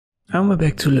And we're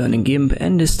back to learning Gimp,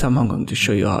 and this time I'm going to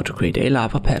show you how to create a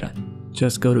lava pattern.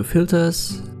 Just go to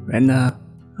Filters, Render,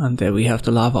 and there we have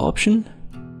the lava option.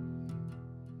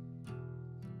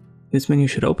 This menu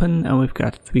should open and we've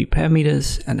got 3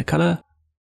 parameters and a color.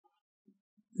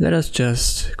 Let us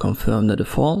just confirm the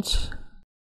default.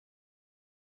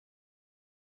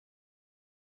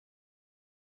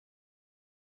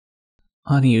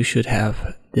 And you should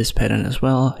have this pattern as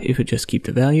well if you just keep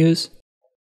the values.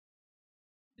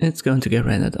 It's going to get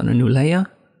rendered on a new layer.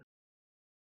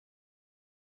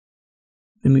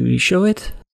 Let me re-show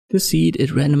it. To see it,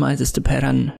 it randomizes the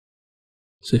pattern.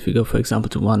 So if you go for example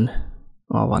to 1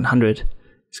 or 100,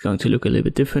 it's going to look a little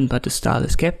bit different, but the style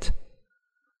is kept.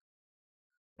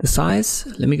 The size,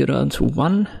 let me go down to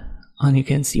 1 and you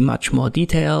can see much more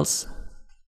details.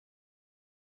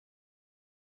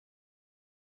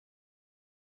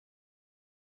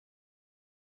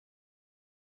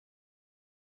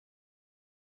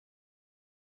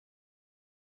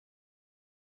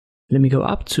 Let me go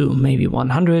up to maybe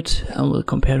 100 and we'll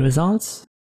compare results.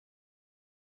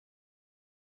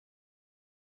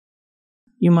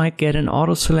 You might get an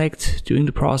auto select during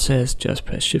the process, just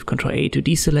press Shift-Ctrl-A to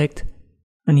deselect.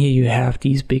 And here you have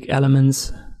these big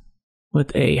elements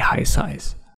with a high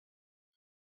size.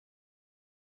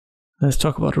 Let's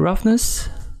talk about roughness.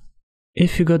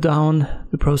 If you go down,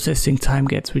 the processing time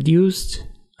gets reduced.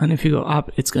 And if you go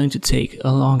up, it's going to take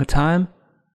a longer time.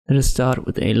 Let us start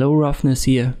with a low roughness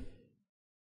here.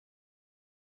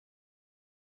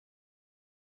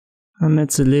 And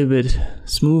it's a little bit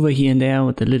smoother here and there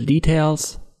with the little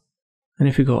details. And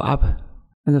if you go up,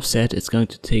 as I've said, it's going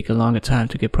to take a longer time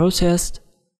to get processed.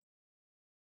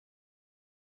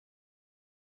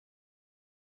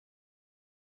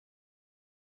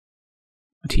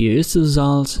 But here is the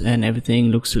result and everything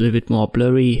looks a little bit more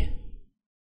blurry.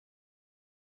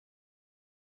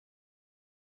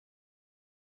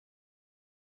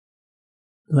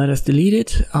 Let us delete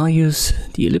it. I'll use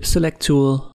the ellipse select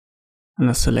tool. And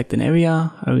I'll select an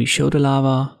area, I will show the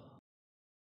lava.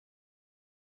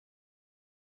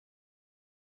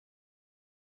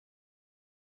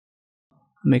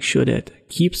 Make sure that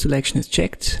keep selection is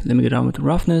checked. Let me go down with the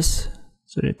roughness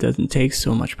so that it doesn't take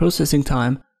so much processing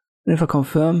time. And if I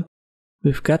confirm,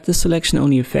 we've got the selection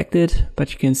only affected,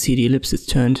 but you can see the ellipse is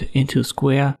turned into a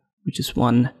square, which is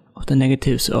one of the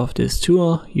negatives of this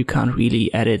tool. You can't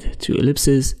really add it to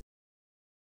ellipses.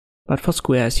 But for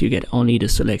squares you get only the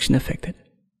selection affected.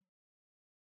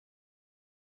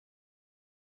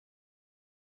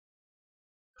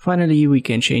 Finally, we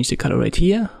can change the color right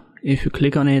here. If you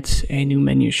click on it, a new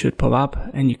menu should pop up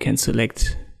and you can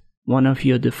select one of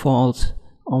your default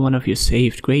or one of your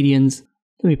saved gradients.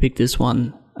 Let me pick this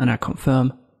one and I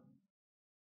confirm.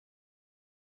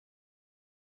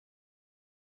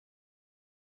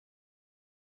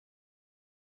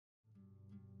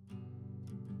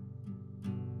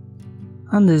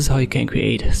 And this is how you can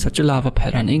create such a lava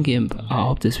pattern in Gimp. I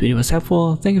hope this video was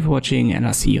helpful. Thank you for watching and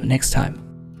I'll see you next time.